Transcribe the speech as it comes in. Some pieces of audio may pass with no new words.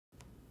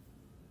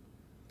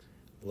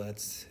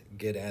let's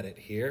get at it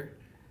here.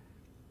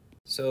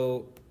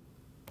 So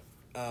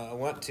I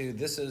want to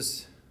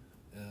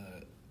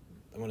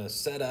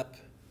set up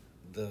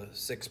the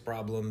 6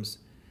 problems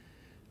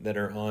that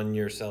are on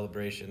your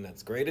celebration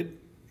that's graded.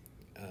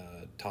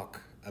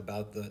 Talk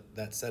about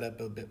that setup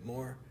a bit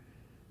more,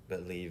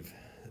 but leave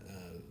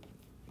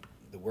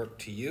the work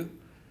to you.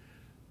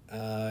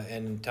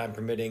 And time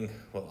permitting,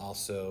 we'll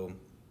also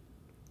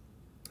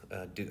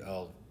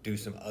I'll do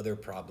some other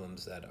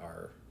problems that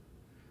are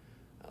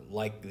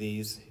like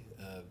these,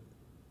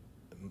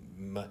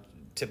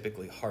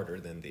 typically harder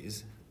than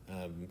these,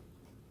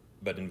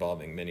 but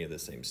involving many of the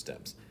same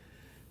steps.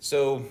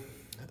 So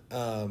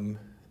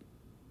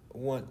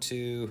want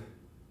to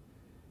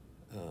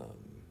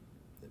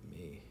let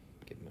me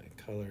get my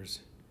colors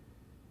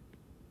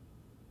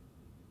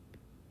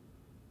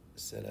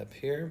set up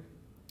here.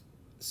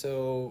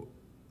 So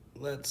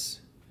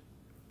let's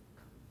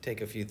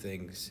take a few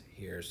things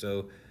here.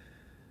 So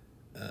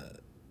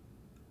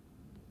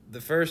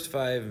the first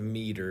 5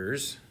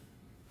 meters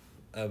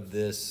of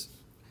this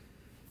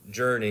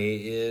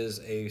journey is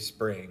a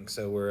spring.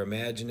 So we're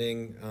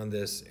imagining on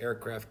this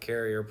aircraft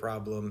carrier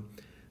problem,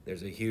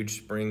 there's a huge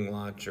spring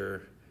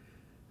launcher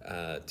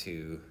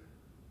to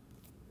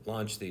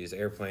launch these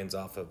airplanes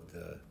off of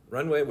the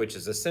runway, which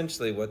is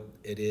essentially what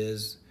it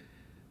is.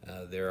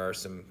 There are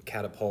some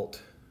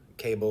catapult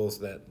cables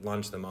that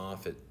launch them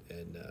off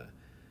and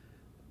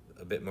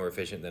a bit more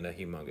efficient than a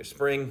humongous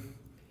spring.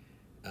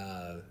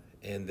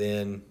 And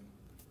then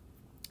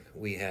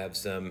we have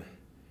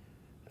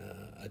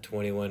a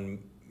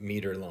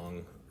 21-meter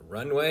long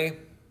runway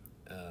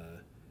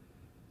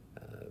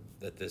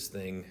that this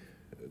thing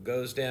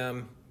goes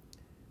down.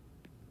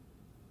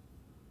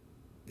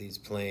 These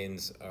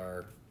planes are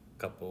a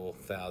couple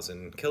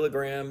thousand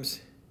kilograms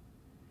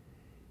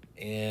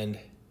and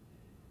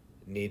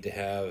need to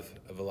have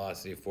a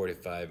velocity of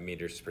 45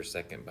 meters per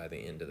second by the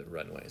end of the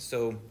runway.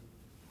 So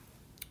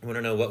I want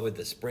to know, what would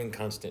the spring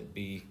constant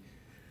be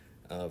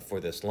for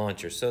this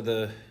launcher? So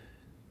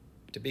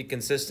to be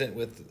consistent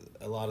with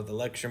a lot of the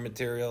lecture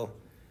material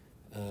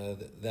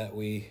that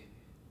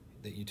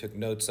you took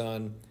notes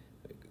on,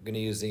 I'm going to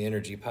use the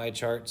energy pie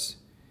charts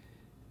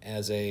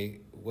as a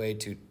way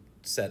to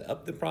set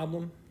up the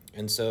problem.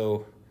 And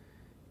so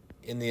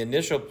in the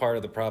initial part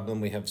of the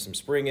problem, we have some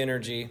spring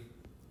energy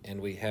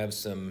and we have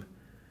some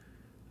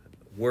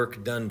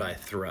work done by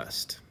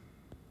thrust.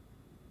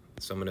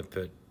 So I'm going to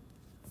put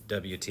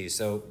WT.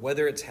 So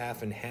whether it's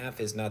half and half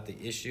is not the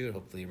issue.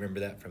 Hopefully you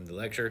remember that from the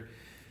lecture.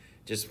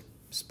 Just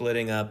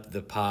splitting up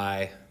the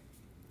pie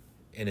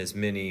in as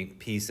many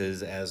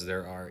pieces as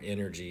there are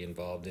energy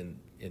involved in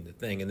the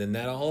thing. And then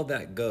all of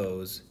that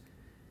goes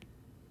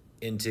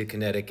into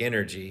kinetic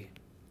energy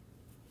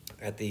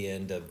at the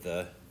end of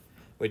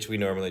which we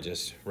normally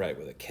just write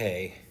with a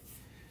K,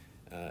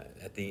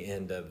 at the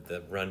end of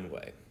the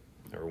runway,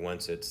 or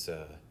once it's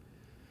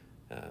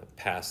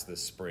past the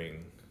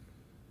spring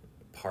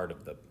part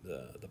of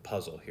the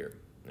puzzle here.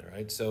 All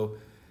right, so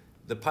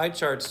the pie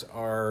charts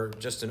are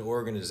just an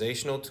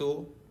organizational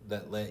tool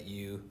that let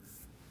you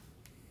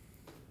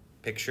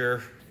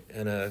picture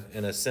in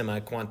a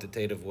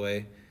semi-quantitative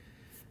way,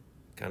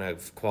 kind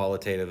of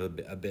qualitative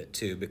a bit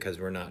too, because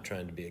we're not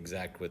trying to be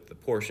exact with the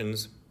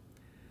portions.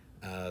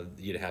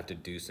 You'd have to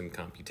do some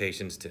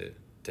computations to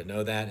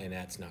know that, and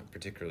that's not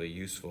particularly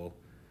useful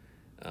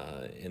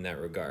in that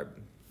regard.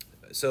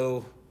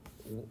 So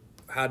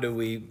how do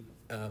we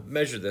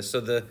measure this? So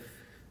the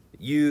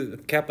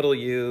capital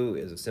U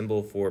is a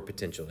symbol for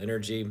potential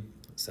energy.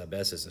 Sub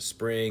S is a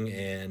spring,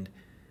 and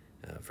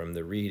from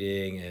the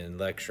reading and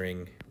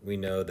lecturing, we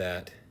know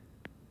that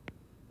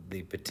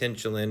the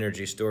potential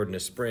energy stored in a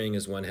spring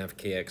is 1/2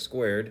 kx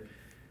squared,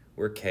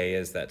 where k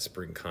is that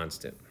spring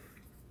constant.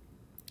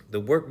 The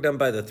work done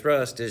by the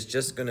thrust is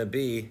just going to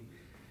be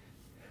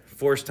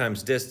force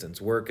times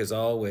distance. Work is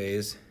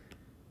always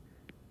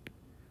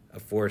a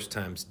force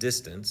times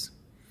distance.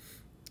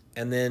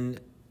 And then,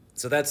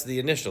 so that's the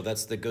initial,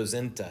 that's the goes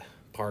into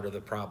part of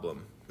the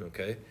problem,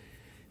 okay?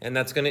 And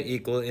that's going to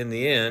equal, in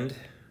the end,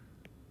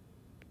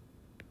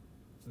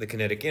 the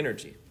kinetic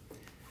energy.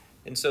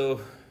 And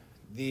so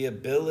the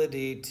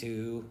ability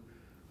to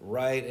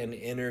write an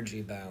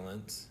energy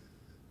balance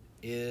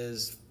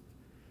is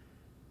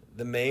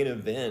the main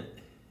event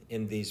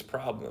in these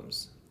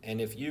problems.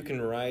 And if you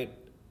can write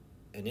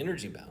an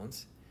energy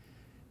balance,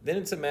 then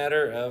it's a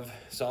matter of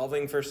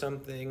solving for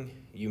something.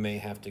 You may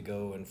have to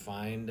go and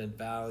find a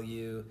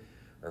value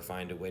or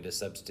find a way to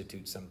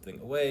substitute something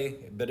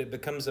away, but it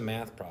becomes a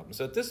math problem.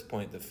 So at this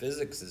point, the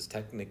physics is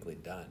technically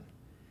done.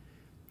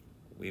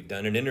 We've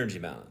done an energy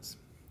balance,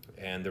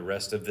 and the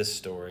rest of this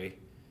story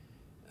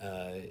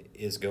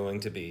is going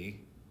to be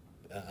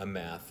a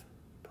math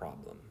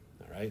problem,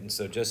 all right? And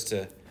so just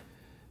to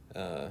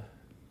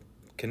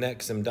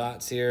connect some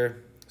dots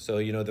here,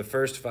 so, the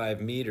first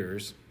 5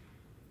 meters,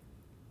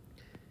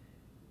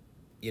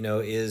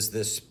 is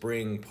the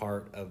spring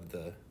part of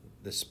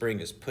the spring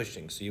is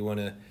pushing. So you want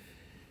to,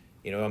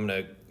 I'm going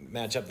to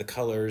match up the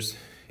colors,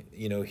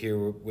 here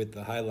with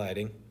the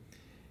highlighting.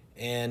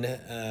 And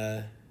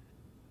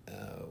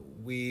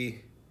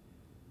we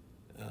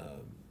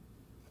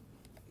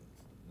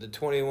the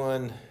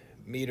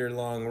 21-meter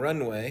long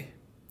runway,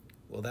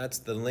 well, that's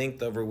the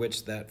length over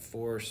which that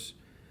force,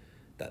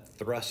 that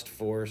thrust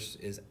force,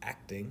 is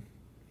acting.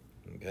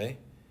 Okay.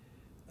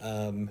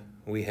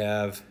 We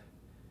have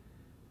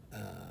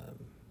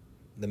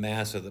the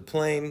mass of the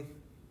plane,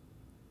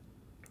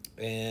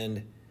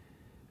 and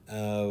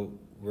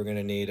we're going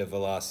to need a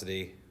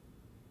velocity.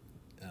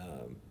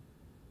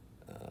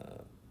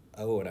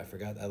 Oh, and I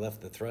forgot, I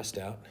left the thrust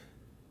out.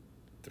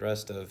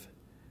 Thrust of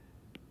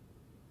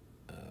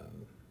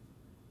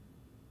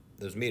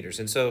those meters.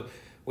 And so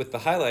with the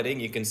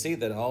highlighting, you can see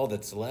that all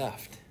that's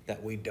left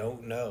that we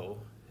don't know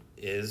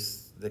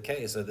is the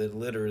case. So that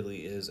literally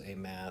is a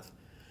math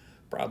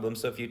problem.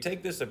 So if you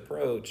take this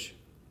approach,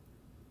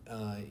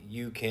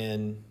 you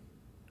can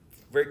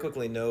very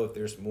quickly know if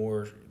there's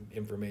more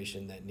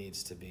information that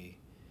needs to be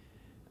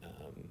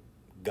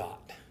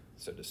got,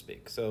 so to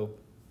speak. So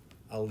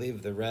I'll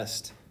leave the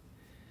rest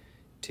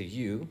to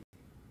you,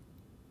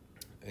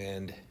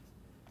 and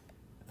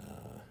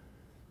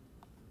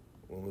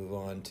we'll move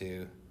on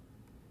to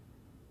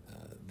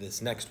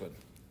this next one.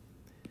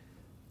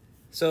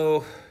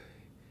 So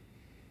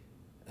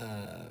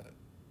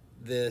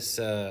this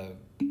no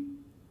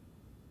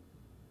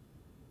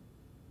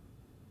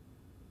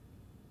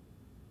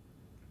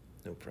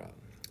problem.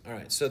 All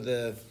right, so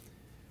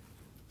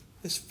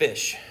this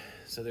fish.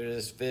 So there's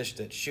this fish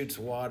that shoots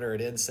water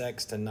at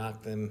insects to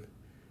knock them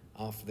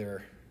off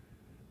their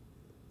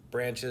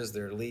branches,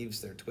 their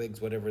leaves, their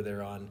twigs, whatever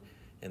they're on,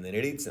 and then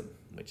it eats them,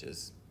 which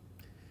is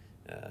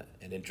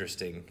an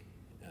interesting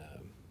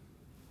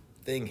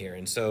thing here.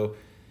 And so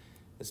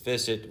this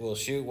fish, it will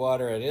shoot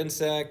water at an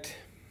insect,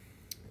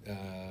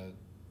 a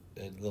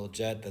little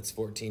jet that's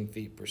 14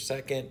 feet per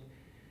second.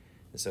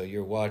 And so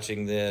you're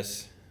watching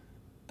this,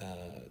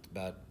 it's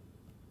about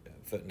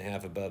 1.5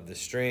 feet above the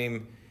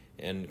stream.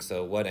 And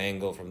so what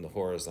angle from the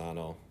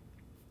horizontal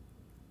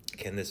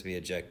can this be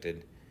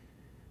ejected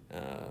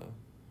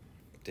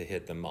to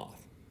hit the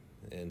moth?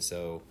 And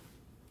so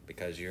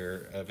because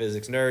you're a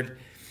physics nerd,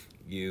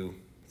 you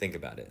think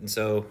about it. And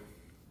so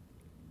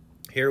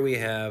here we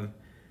have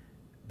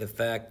the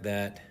fact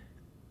that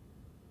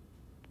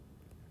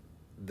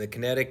the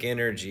kinetic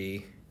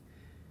energy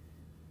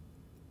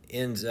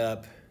ends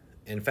up,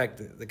 in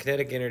fact, the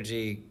kinetic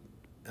energy,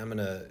 I'm going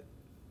to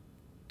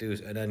do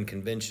an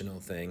unconventional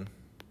thing.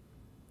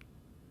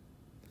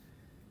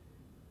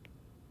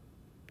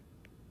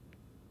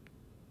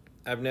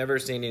 I've never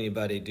seen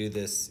anybody do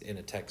this in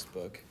a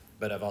textbook,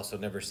 but I've also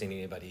never seen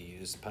anybody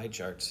use pie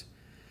charts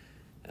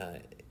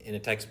in a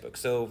textbook.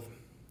 So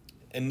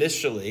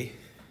initially,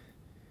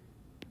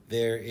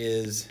 there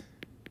is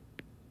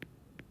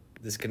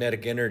this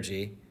kinetic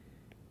energy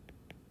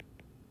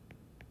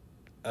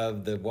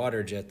of the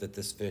water jet that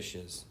this fish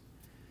is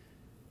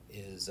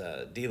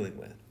dealing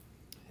with.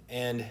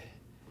 And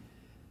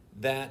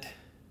that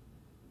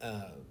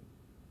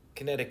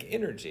kinetic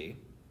energy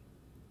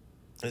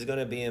is going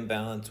to be in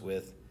balance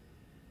with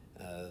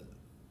the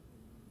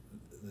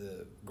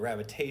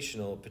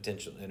gravitational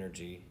potential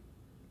energy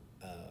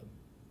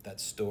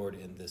that's stored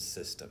in this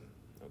system,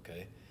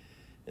 okay?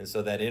 And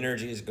so that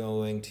energy is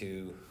going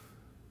to,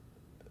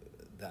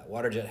 that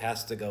water jet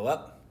has to go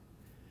up,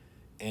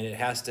 and it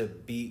has to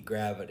beat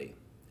gravity.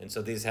 And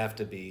so these have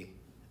to be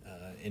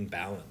in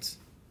balance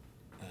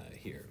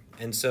here.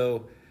 And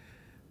so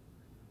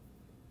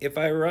if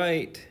I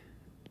write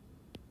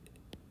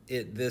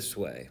it this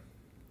way,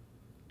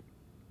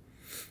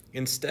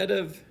 instead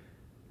of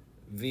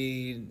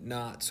V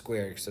naught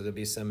squared, so there'll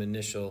be some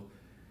initial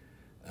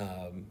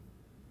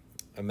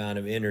amount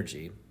of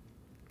energy,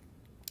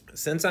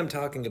 since I'm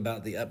talking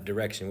about the up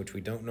direction, which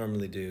we don't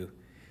normally do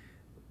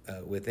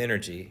with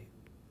energy,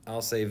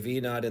 I'll say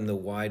V naught in the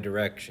Y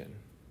direction,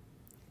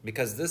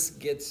 because this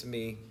gets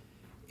me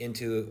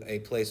into a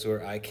place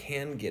where I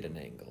can get an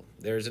angle.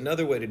 There's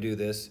another way to do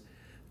this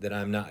that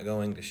I'm not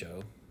going to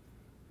show,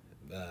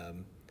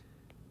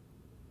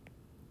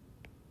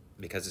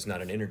 because it's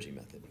not an energy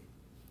method,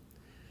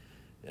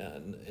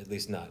 at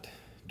least not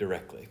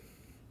directly.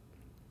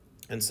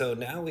 And so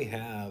now we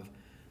have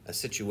a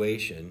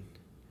situation,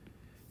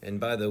 and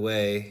by the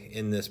way,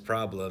 in this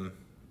problem,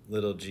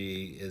 little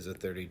g is a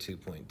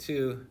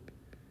 32.2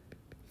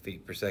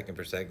 feet per second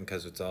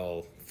because it's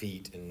all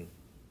feet and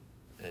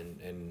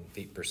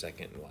feet per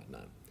second and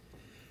whatnot.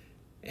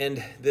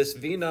 And this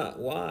V naught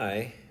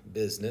Y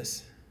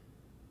business,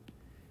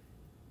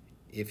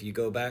 if you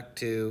go back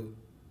to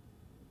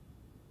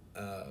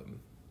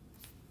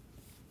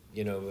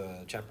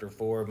chapter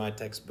 4 of my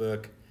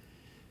textbook,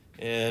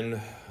 and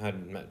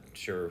I'm not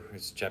sure,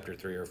 it's chapter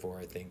 3 or 4,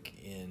 I think,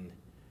 in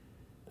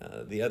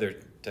the other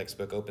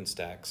textbook,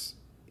 OpenStax,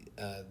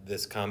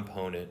 this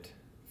component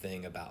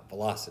thing about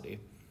velocity.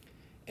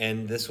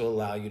 And this will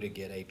allow you to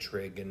get a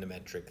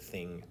trigonometric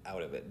thing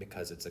out of it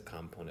because it's a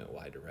component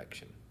Y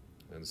direction.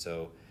 And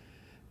so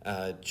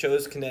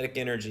chose kinetic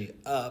energy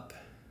up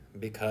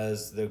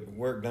because the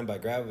work done by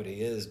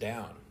gravity is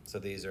down. So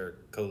these are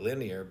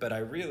collinear, but I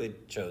really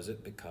chose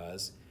it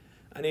because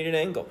I need an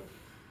angle.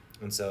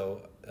 And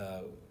so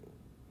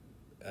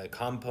a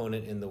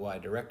component in the y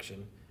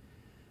direction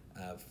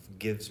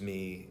gives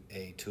me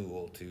a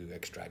tool to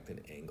extract an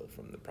angle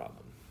from the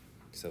problem.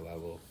 So I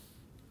will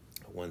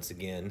once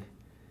again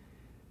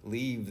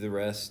leave the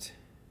rest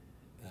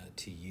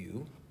to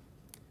you.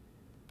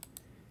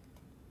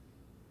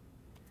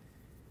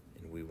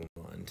 And we will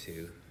move on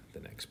to the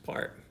next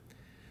part.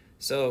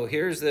 So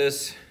here's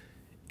this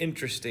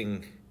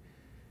interesting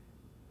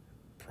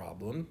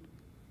problem.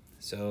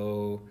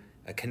 So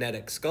a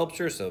kinetic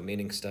sculpture, so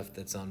meaning stuff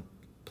that's on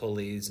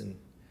pulleys, and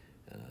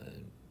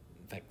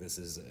in fact this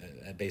is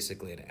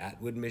basically an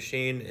Atwood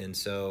machine, and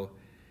so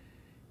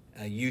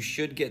you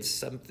should get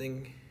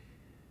something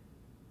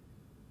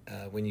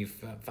when you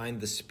find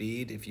the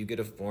speed. If you get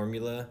a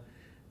formula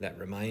that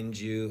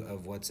reminds you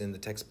of what's in the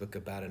textbook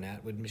about an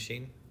Atwood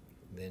machine,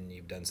 then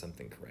you've done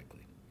something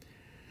correctly.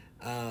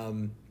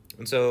 And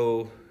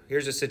so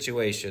here's a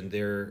situation.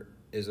 There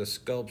is a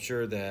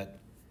sculpture that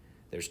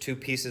there's two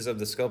pieces of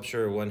the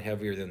sculpture, one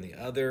heavier than the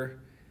other,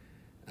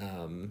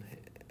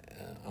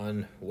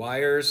 on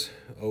wires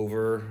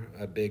over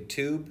a big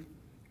tube.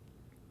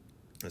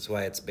 That's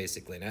why it's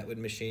basically an Atwood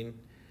machine.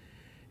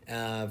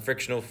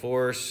 Frictional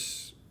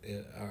force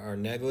are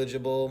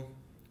negligible.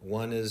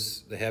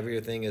 The heavier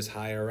thing is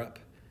higher up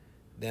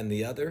than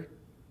the other,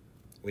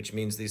 which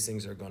means these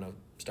things are going to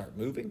start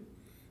moving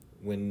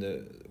when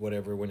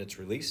it's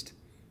released.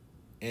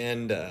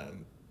 And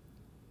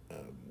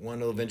one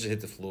will eventually hit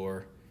the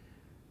floor.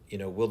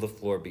 Will the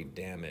floor be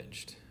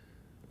damaged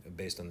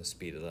based on the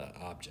speed of the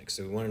object?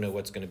 So we want to know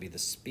what's going to be the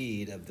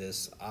speed of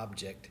this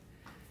object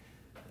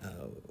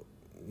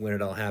when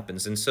it all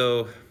happens. And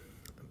so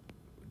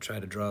try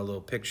to draw a little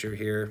picture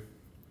here.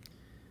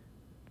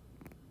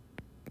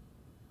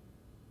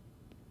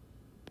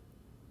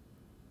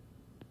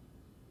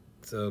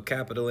 So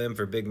capital M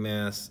for big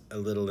mass, a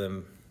little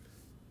m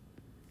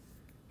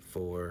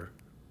for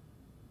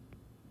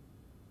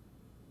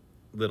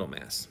little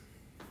mass,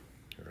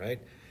 all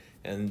right?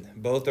 And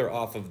both are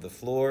off of the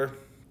floor.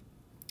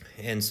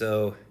 And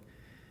so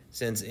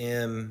since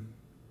m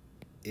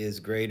is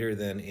greater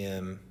than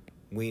m,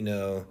 we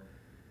know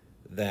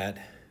that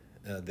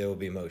there will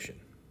be motion,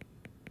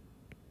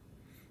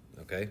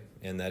 okay?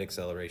 And that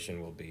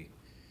acceleration will be,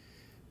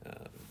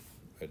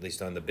 at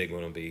least on the big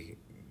one, will be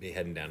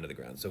heading down to the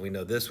ground. So we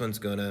know this one's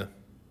gonna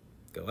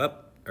go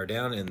up or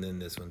down, and then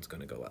this one's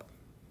gonna go up.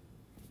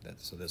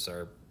 So this is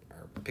our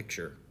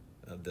picture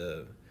of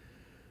the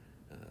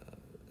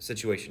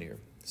situation here.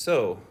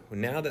 So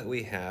now that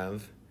we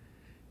have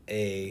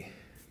a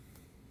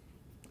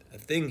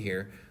thing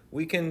here,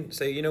 we can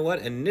say, you know what,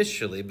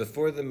 initially,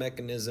 before the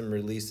mechanism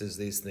releases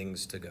these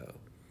things to go,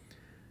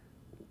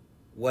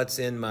 what's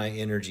in my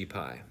energy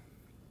pi?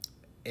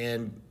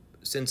 And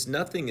since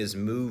nothing is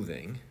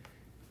moving,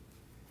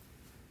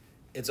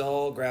 it's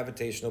all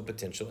gravitational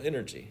potential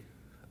energy.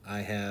 I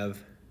have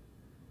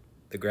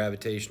the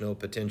gravitational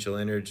potential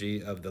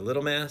energy of the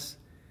little mass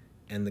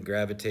and the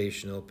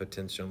gravitational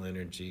potential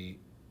energy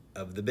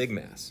of the big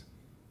mass,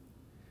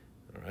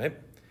 all right?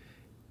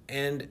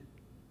 And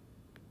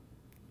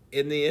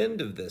in the end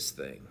of this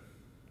thing,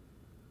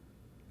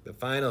 the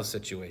final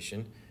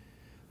situation,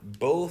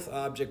 both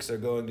objects are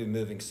going to be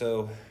moving.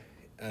 So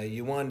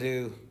you want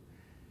to,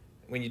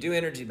 when you do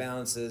energy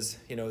balances,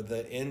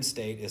 the end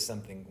state is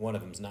something, one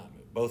of them's not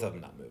moving, both of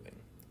them not moving.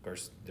 Of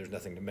course, there's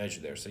nothing to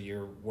measure there. So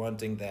you're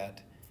wanting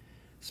that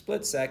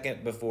split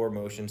second before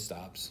motion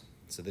stops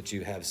so that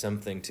you have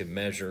something to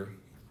measure,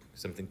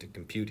 something to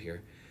compute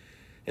here.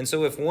 And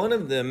so if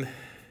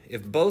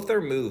both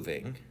are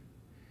moving,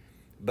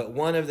 but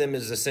one of them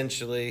is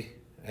essentially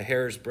a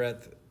hair's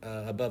breadth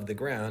above the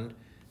ground,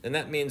 then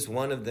that means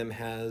one of them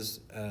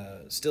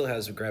still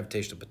has a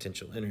gravitational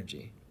potential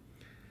energy.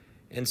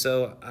 And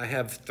so I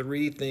have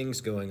three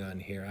things going on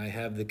here. I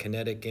have the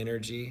kinetic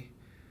energy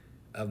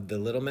of the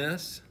little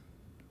mass,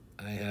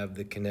 I have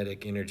the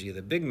kinetic energy of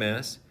the big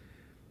mass,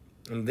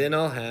 and then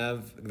I'll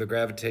have the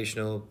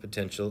gravitational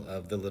potential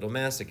of the little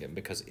mass again,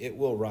 because it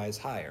will rise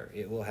higher.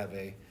 It will have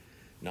a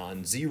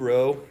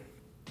non-zero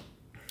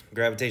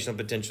gravitational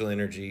potential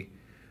energy,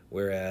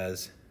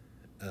 whereas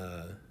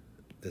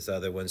this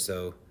other one,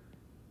 so,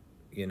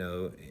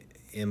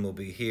 M will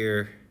be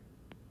here,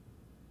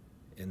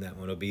 and that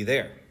one will be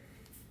there.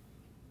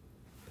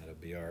 That'll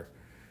be our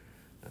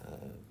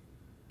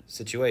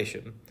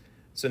situation.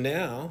 So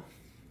now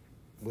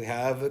we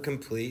have a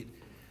complete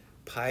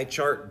pie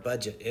chart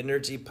budget,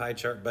 energy pie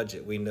chart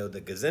budget. We know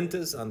the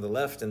gazentas on the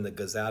left and the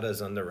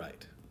gazatas on the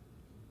right,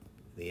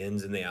 the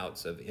ins and the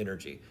outs of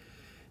energy.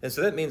 And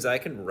so that means I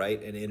can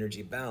write an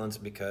energy balance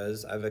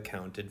because I've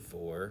accounted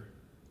for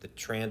the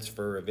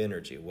transfer of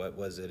energy. What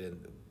was it in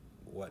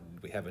what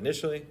we have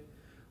initially?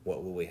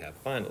 What will we have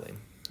finally?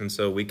 And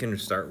so we can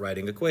start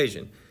writing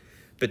equation.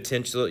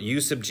 Potential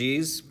U sub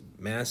G's,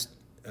 mass,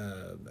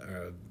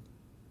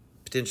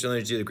 potential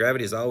energy of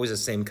gravity is always the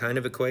same kind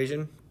of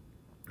equation.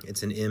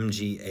 It's an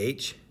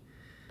mgh,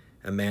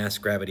 a mass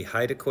gravity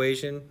height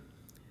equation,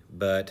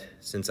 but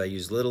since I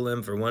use little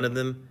m for one of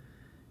them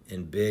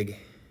and big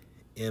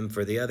m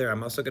for the other.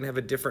 I'm also going to have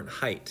a different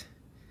height.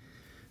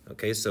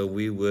 Okay, so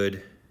we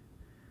would,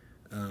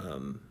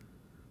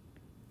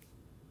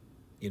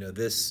 you know,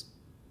 this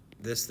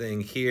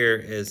thing here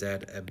is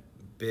at a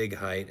big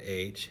height,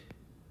 h,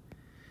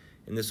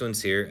 and this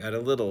one's here at a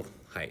little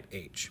height,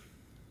 h,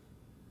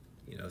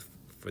 you know,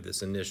 for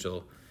this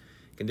initial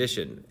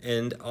condition.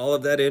 And all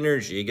of that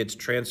energy gets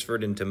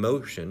transferred into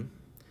motion,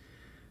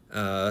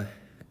 but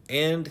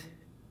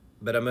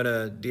I'm going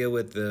to deal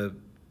with the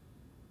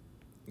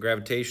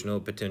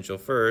gravitational potential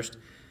first.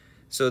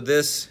 So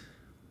this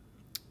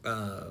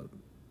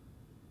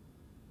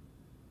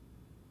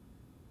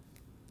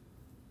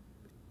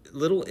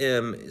little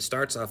m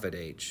starts off at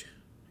h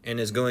and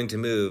is going to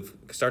move,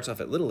 starts off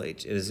at little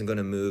h and is going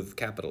to move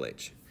capital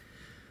H.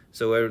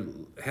 So I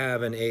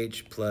have an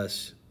h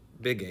plus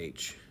big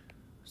H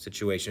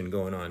situation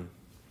going on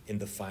in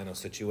the final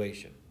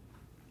situation,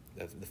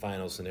 the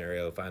final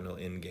scenario, final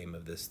end game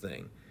of this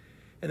thing.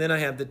 And then I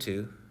have the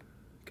two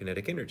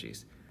kinetic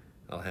energies.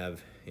 I'll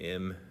have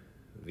m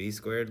v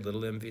squared,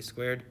 little m v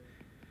squared,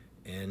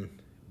 and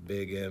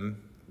big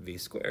M v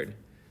squared.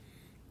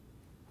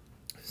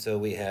 So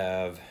we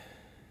have,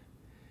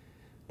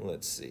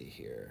 let's see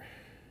here.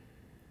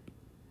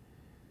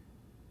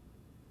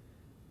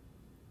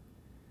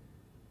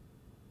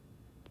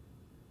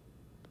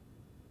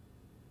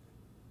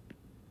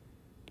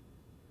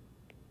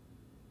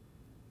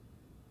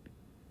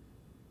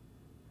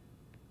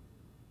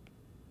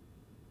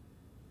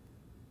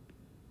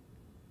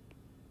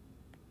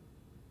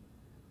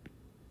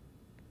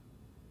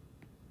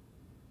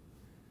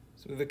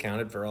 So we've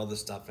accounted for all the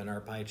stuff in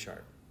our pie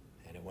chart,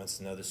 and it wants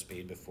to know the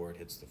speed before it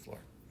hits the floor.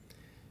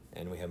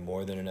 And we have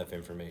more than enough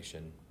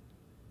information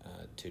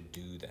to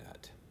do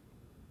that.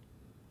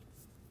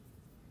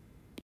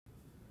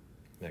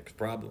 Next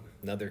problem,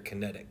 another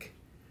kinetic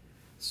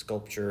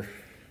sculpture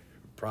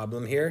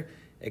problem here,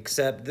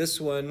 except this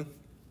one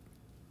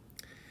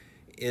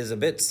is a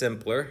bit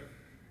simpler.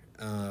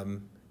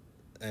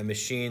 A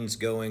machine's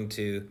going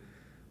to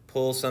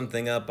pull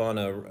something up on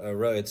a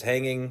row. It's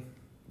hanging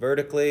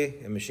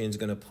vertically, a machine's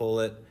going to pull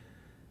it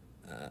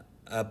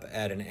up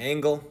at an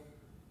angle,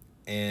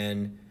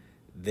 and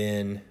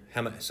then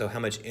how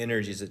much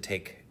energy does it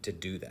take to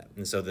do that?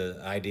 And so the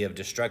idea of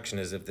destruction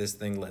is if this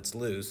thing lets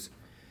loose,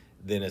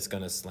 then it's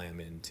going to slam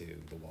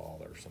into the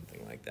wall or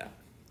something like that.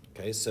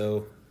 Okay,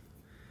 so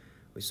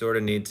we sort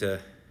of need to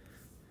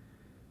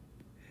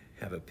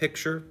have a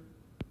picture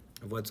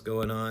of what's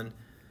going on.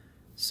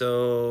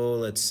 So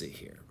let's see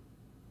here.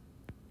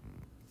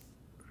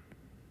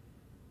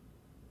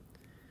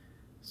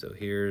 So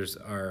here's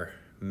our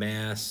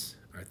mass,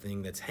 our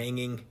thing that's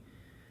hanging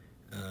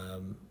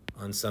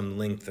on some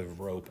length of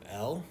rope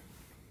L.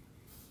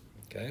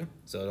 Okay,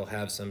 so it'll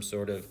have some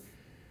sort of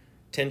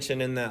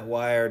tension in that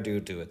wire due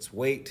to its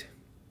weight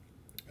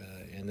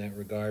in that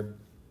regard.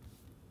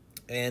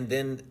 And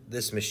then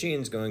this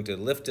machine's going to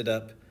lift it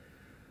up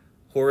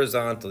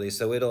horizontally,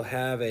 so it'll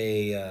have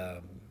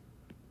a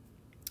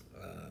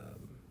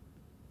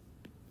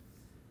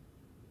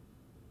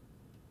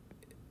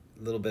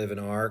little bit of an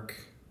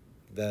arc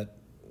that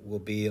will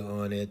be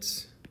on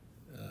its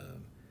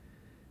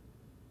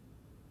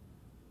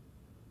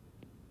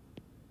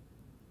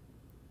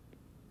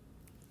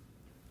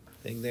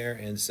thing there.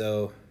 And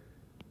so,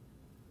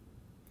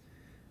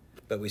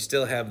 but we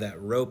still have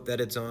that rope that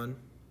it's on,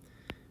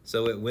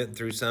 so it went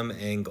through some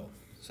angle.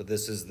 So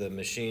this is the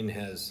machine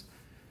has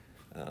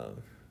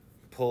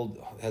pulled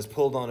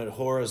on it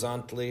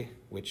horizontally,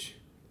 which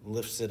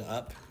lifts it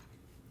up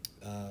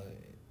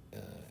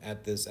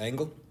at this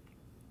angle.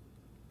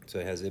 So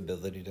it has the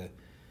ability to,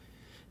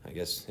 I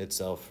guess,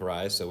 itself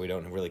rise, so we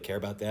don't really care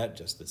about that.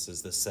 Just this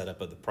is the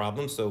setup of the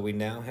problem. So we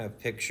now have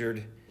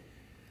pictured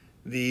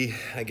the,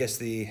 I guess,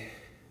 the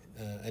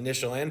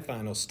initial and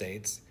final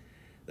states.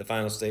 The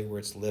final state where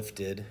it's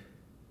lifted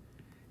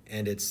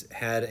and it's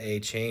had a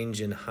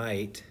change in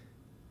height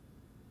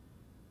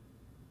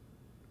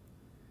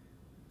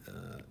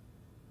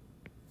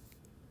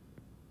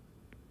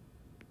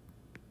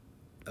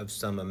of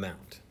some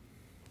amount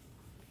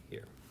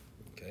here,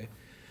 okay?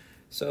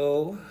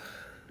 So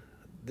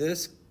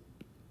this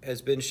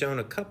has been shown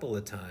a couple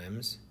of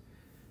times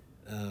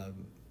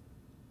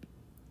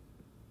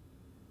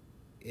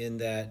in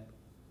that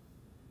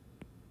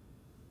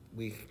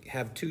we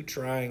have two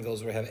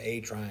triangles, we have a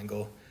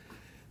triangle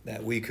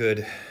that we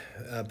could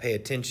pay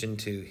attention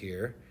to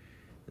here.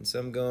 And so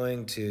I'm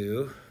going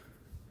to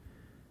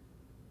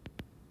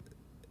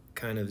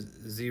kind of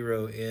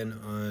zero in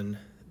on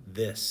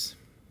this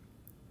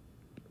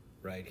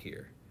right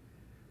here.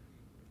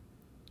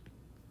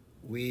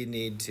 We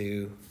need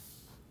to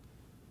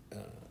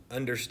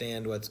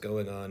understand what's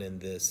going on in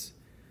this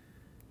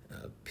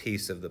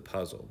piece of the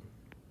puzzle.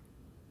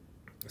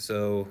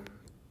 So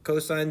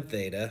cosine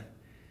theta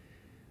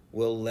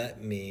will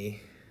let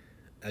me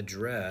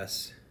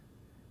address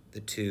the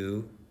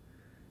two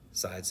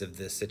sides of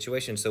this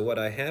situation. So what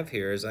I have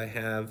here is I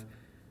have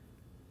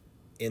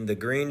in the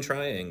green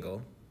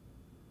triangle,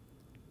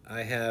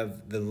 I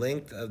have the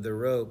length of the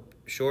rope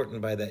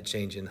shortened by that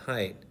change in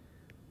height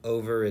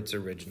over its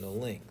original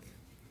length,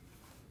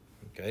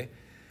 okay?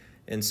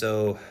 And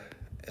so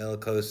L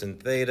cosine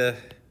theta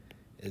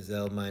is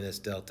L minus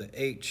delta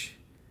H,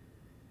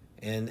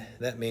 and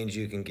that means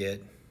you can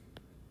get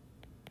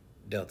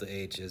delta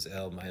H is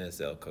L minus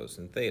L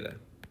cosine theta,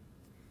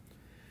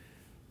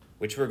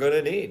 which we're going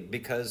to need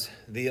because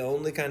the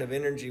only kind of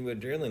energy we're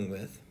dealing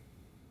with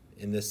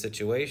in this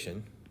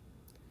situation,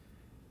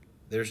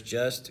 there's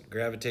just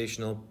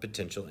gravitational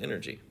potential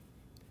energy.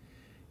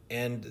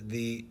 And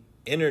the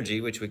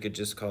energy, which we could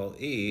just call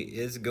E,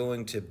 is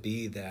going to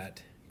be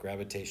that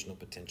gravitational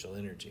potential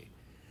energy,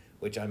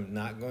 which I'm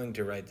not going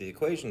to write the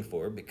equation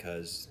for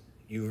because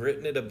you've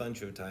written it a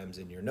bunch of times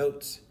in your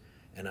notes,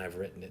 and I've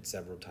written it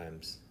several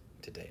times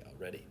today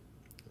already.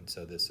 And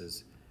so this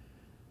is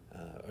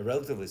a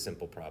relatively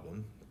simple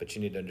problem, but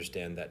you need to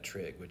understand that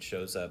trig, which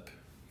shows up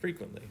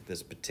frequently.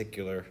 This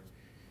particular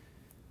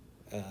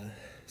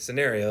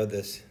scenario,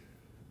 the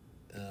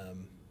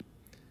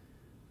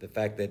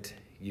fact that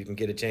you can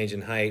get a change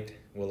in height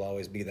will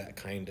always be that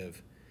kind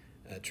of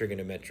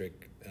trigonometric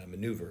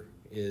maneuver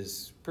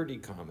is pretty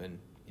common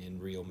in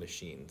real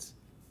machines.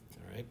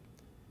 All right.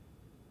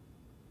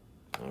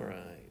 All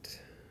right.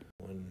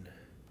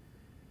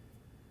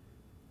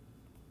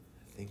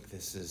 I think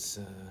this is,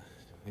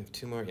 we have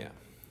two more. Yeah,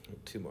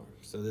 two more.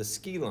 So the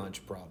ski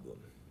launch problem.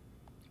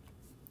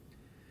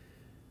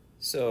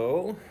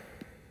 So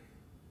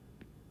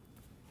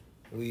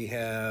we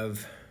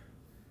have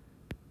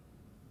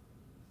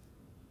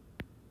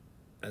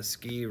a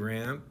ski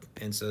ramp,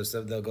 and so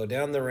they'll go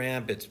down the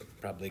ramp. It's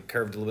probably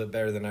curved a little bit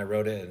better than I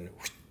wrote it,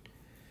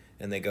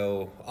 and they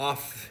go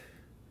off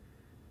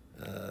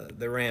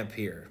the ramp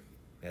here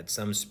at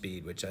some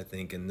speed, which I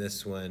think in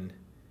this one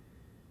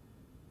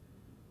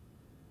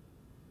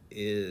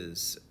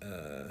is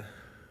oh,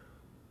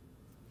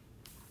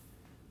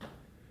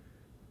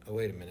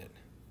 wait a minute.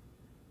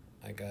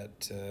 I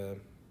got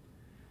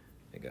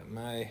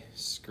my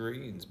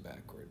screens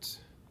backwards.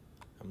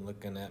 I'm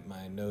looking at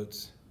my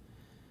notes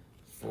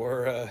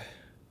for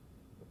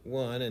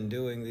one and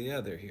doing the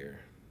other here.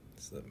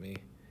 So let me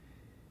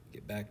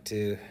get back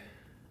to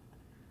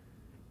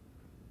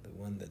the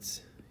one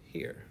that's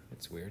here.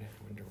 It's weird. I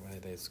wonder why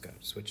they got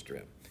switched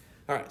around.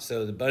 All right,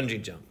 so the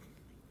bungee jump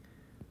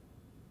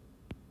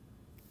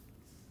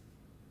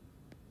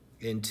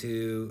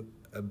into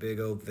a big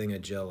old thing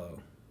of Jello.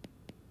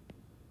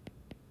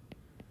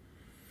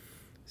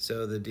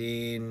 So the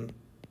dean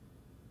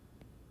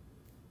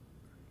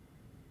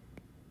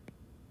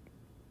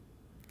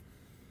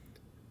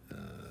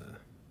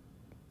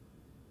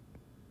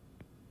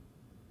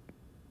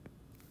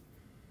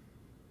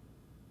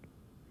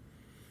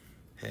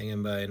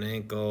hanging by an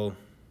ankle,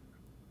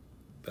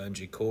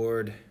 bungee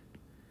cord.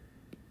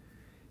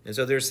 And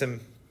so there's some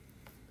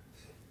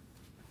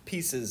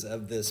pieces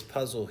of this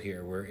puzzle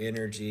here where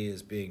energy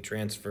is being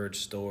transferred,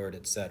 stored,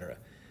 etc. If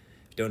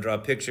you don't draw a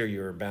picture,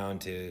 you're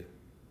bound to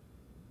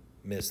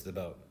miss the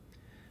boat.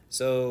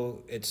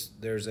 So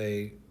there's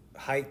a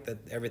height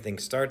that everything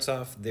starts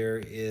off. There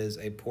is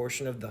a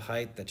portion of the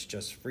height that's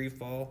just free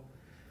fall.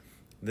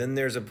 Then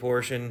there's a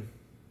portion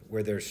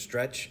where there's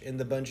stretch in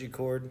the bungee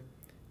cord.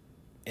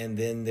 And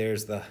then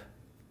there's the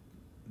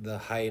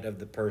height of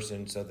the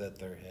person so that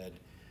their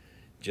head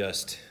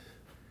just,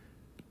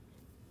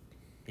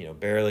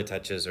 barely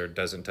touches or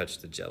doesn't touch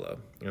the Jello.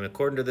 And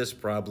according to this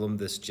problem,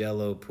 this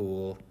Jello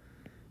pool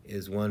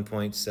is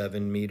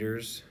 1.7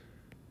 meters.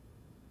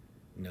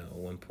 No,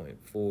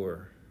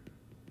 1.4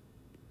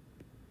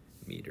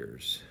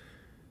 meters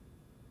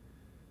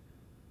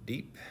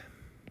deep,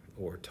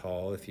 or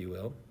tall, if you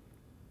will.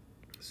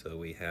 So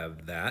we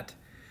have that.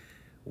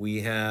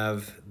 We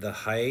have the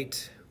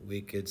height.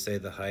 We could say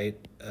the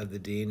height of the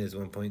dean is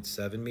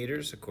 1.7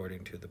 meters,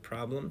 according to the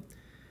problem.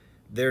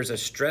 There's a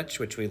stretch,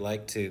 which we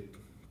like to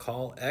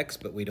call X,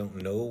 but we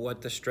don't know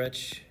what the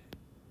stretch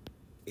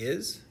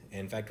is.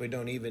 In fact, we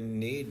don't even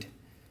need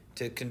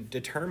to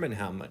determine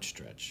how much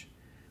stretch.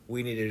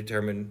 We need to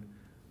determine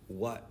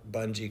what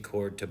bungee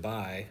cord to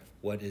buy,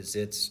 what is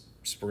its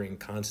spring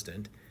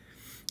constant.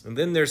 And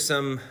then there's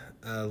some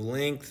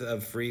length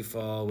of free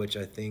fall, which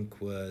I think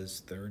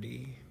was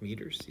 30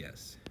 meters,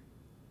 yes.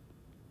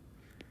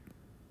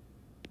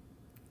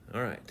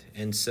 All right,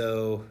 and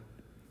so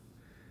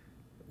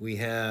we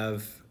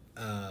have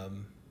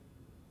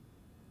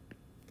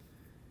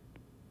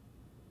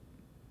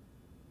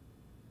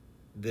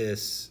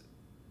this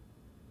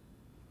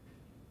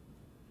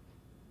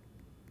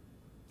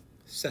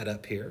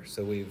setup here.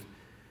 So we've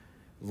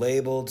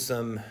labeled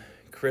some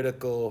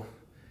critical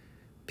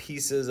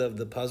pieces of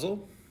the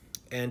puzzle,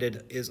 and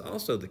it is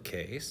also the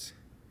case,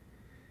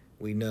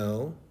 we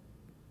know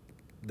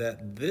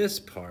that this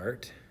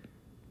part,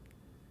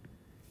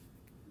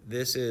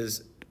 this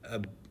is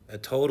a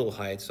total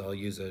height, so I'll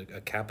use a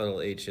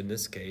capital H in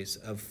this case,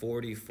 of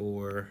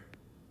 44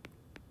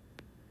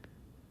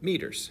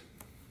 meters.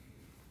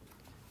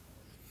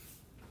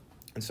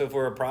 And so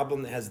for a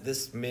problem that has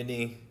this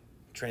many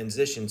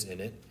transitions in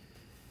it,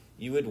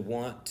 you would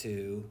want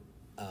to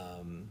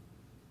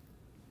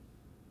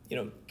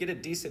get a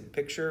decent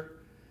picture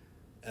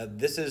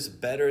This is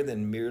better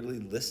than merely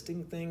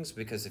listing things,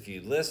 because if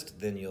you list,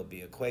 then you'll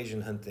be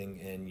equation hunting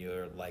and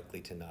you're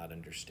likely to not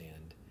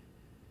understand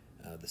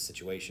the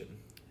situation.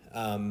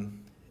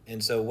 And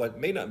so what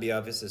may not be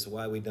obvious is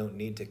why we don't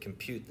need to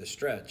compute the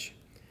stretch.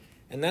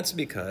 And that's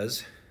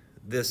because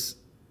this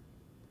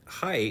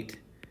height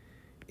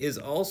is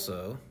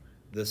also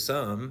the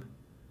sum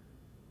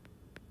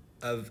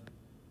of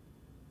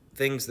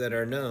things that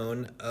are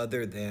known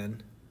other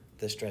than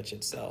the stretch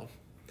itself.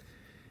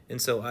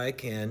 And so I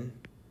can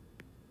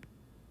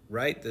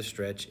write the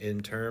stretch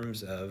in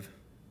terms of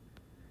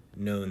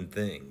known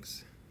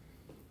things.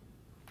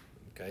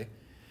 Okay?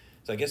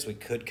 So I guess we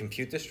could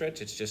compute the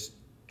stretch. It's just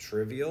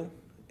trivial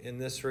in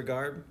this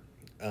regard.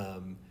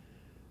 But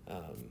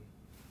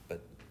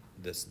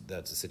that's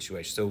the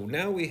situation. So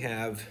now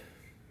we've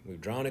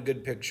drawn a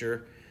good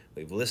picture.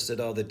 We've listed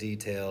all the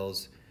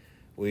details.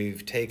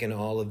 We've taken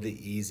all of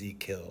the easy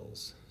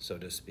kills, so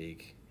to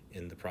speak,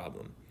 in the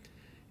problem.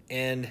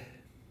 And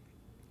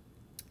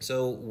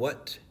so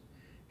what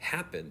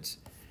happens?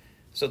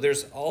 So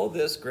there's all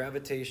this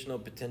gravitational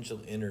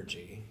potential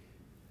energy,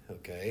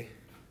 okay,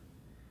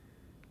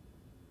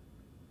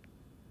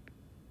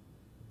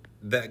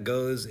 that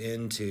goes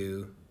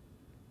into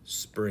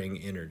spring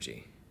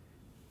energy.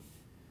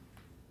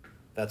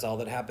 That's all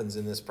that happens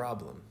in this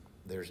problem.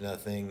 There's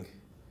nothing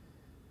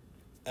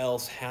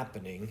else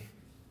happening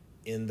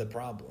in the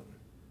problem,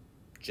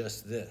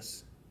 just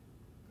this,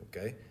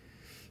 okay?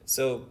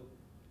 So,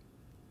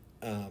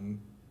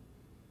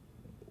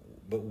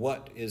 but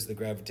what is the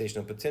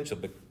gravitational potential?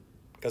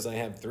 Because I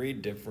have three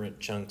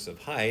different chunks of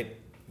height,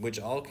 which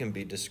all can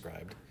be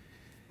described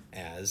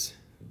as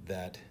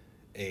that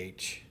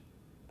H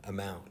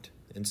amount.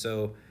 And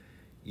so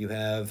you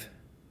have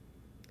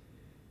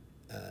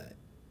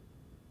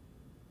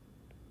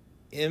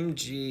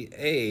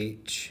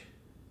mgh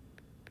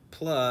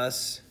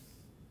plus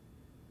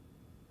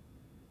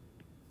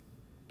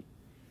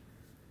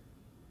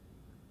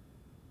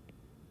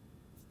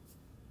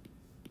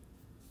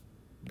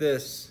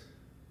this.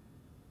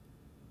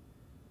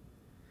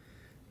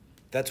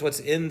 That's what's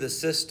in the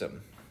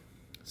system.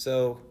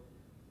 So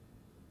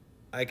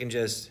I can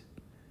just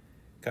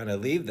kind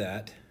of leave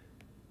that,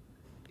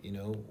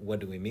 what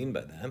do we mean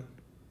by that?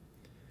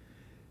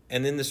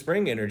 And then the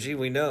spring energy,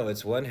 we know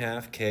it's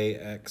 1/2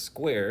 kx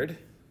squared.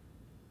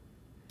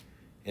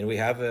 And we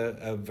have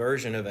a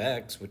version of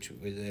x, which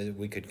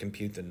we could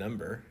compute the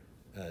number.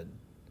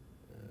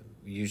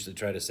 We usually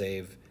try to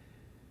save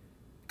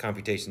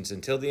computations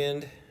until the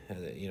end,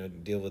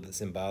 deal with it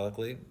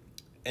symbolically.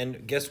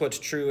 And guess what's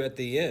true at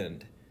the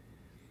end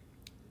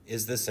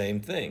is the same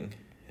thing.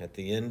 At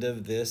the end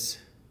of this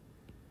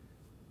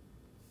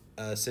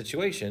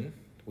situation,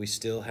 we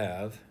still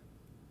have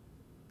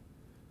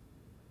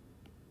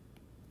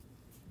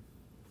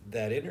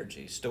that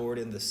energy stored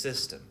in the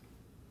system.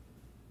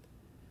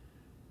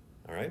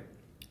 All right?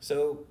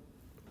 So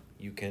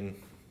you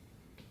can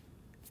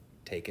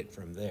take it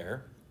from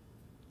there.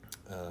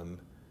 And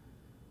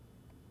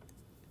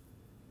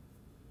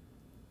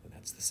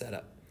that's the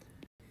setup.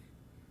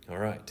 All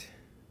right,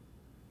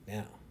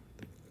 now,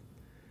 the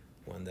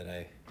one that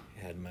I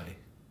had my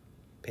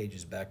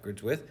pages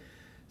backwards with.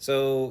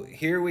 So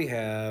here we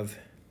have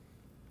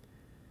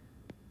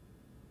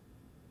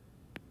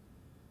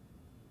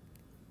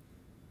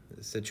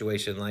a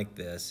situation like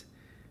this,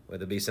 where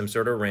there'll be some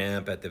sort of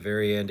ramp. At the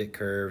very end, it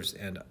curves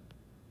and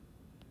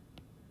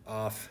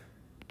off.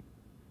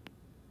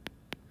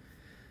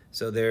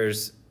 So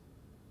there's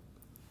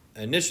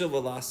initial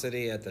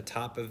velocity at the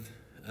top of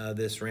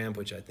this ramp,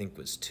 which I think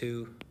was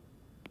 2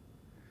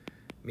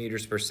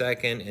 meters per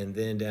second, and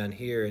then down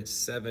here it's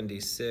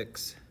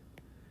 76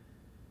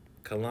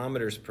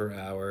 kilometers per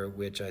hour,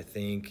 which I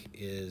think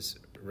is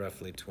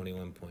roughly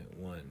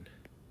 21.1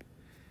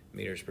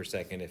 meters per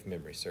second if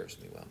memory serves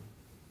me well.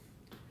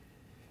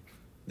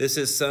 This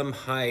is some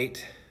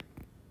height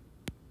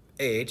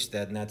h,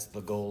 and that's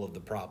the goal of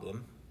the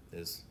problem,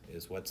 is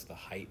what's the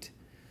height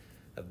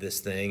of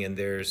this thing, and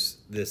there's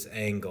this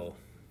angle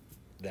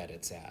that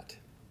it's at.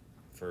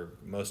 For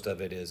most of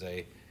it is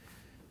a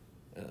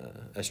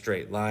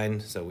straight line,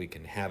 so we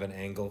can have an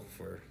angle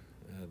for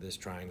this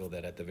triangle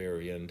that at the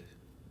very end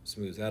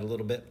smooths out a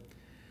little bit.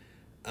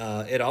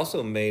 It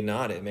also may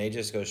not. It may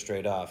just go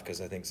straight off,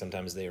 because I think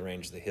sometimes they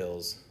arrange the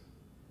hills,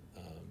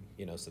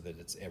 so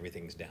that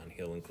everything's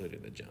downhill,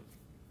 including the jump.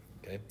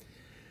 Okay,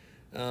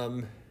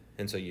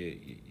 and so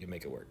you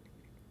make it work.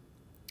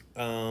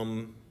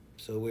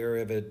 So we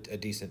have a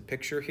decent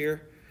picture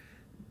here.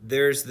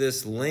 There's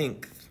this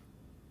length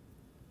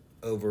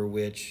over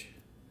which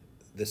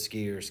the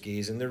skier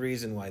skis, and the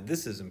reason why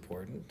this is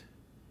important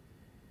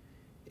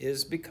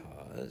is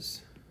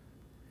because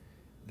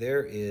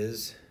there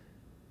is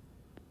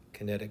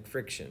kinetic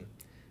friction.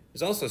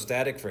 There's also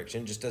static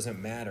friction, just doesn't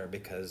matter,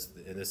 because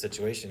in this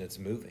situation it's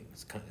moving.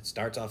 It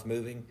starts off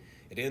moving,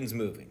 it ends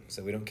moving,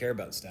 so we don't care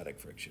about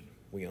static friction.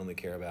 We only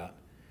care about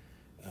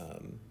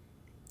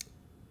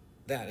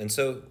that. And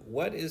so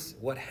what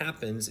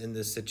happens in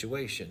this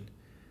situation?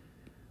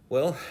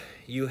 Well,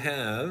 you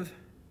have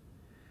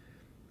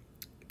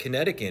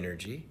kinetic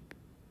energy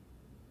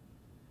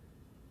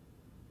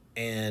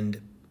and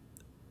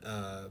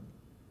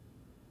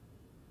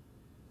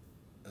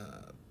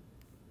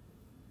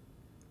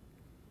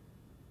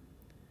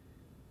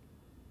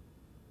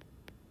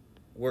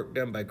work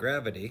done by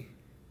gravity,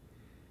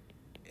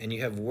 and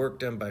you have work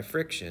done by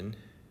friction,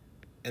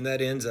 and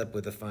that ends up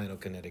with a final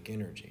kinetic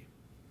energy.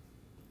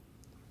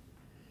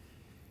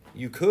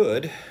 You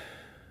could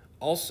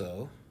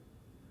also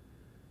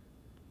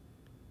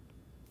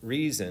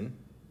reason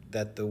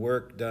that the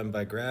work done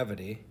by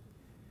gravity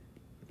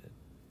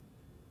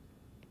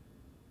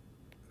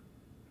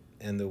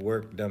and the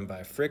work done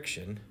by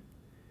friction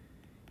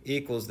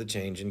equals the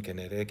change in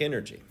kinetic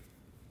energy,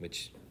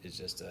 which is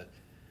just a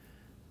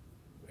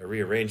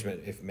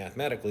rearrangement if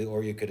mathematically,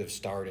 or you could have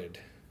started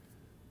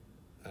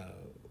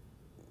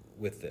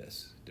with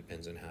this.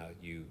 Depends on how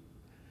you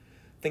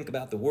think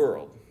about the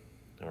world,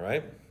 all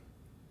right?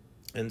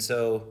 And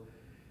so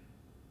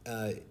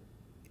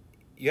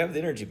you have the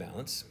energy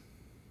balance,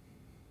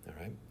 all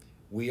right?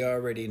 We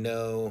already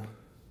know,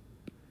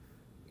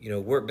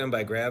 work done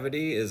by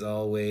gravity is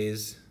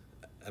always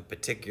a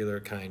particular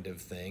kind of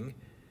thing,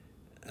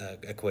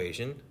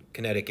 equation.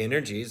 Kinetic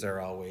energies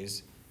are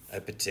always a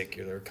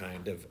particular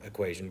kind of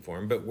equation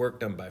form, but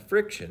work done by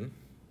friction,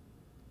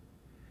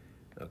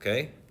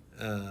 okay?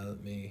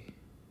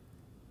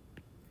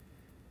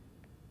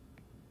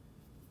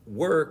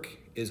 Work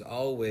is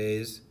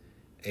always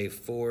a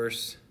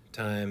force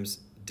times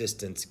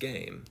distance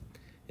game.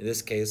 In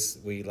this case,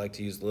 we like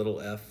to use little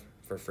f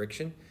for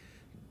friction.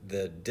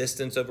 The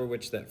distance over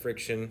which that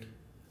friction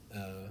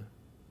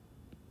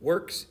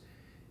works,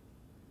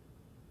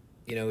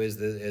 is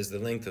the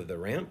length of the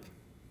ramp.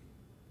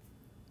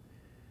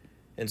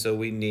 And so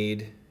we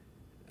need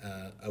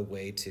a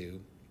way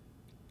to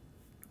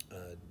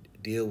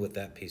deal with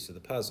that piece of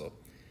the puzzle.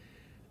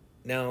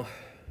 Now,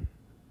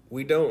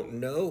 we don't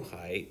know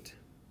height,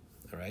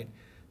 all right?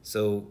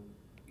 So,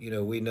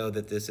 we know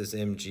that this is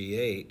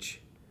mgh,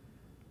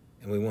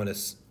 and we want to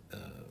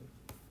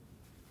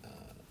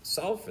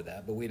solve for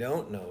that, but we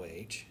don't know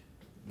h.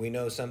 We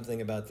know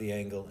something about the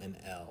angle in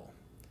L.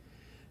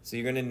 So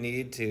you're going to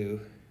need to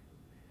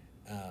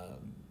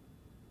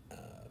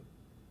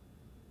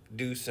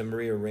do some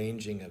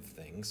rearranging of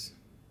things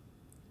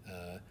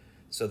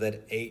so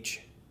that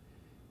h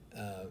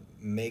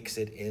makes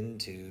it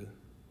into,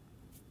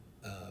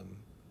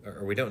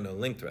 or we don't know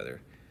length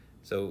rather.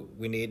 So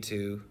we need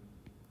to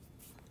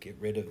get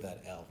rid of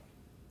that L.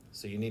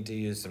 So you need to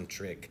use some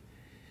trick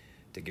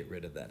to get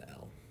rid of that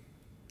L,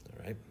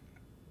 all right?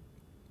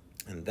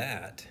 And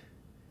that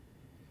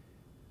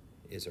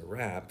is a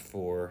wrap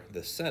for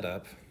the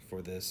setup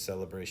for this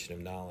celebration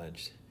of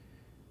knowledge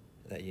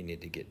that you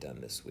need to get done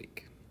this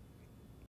week.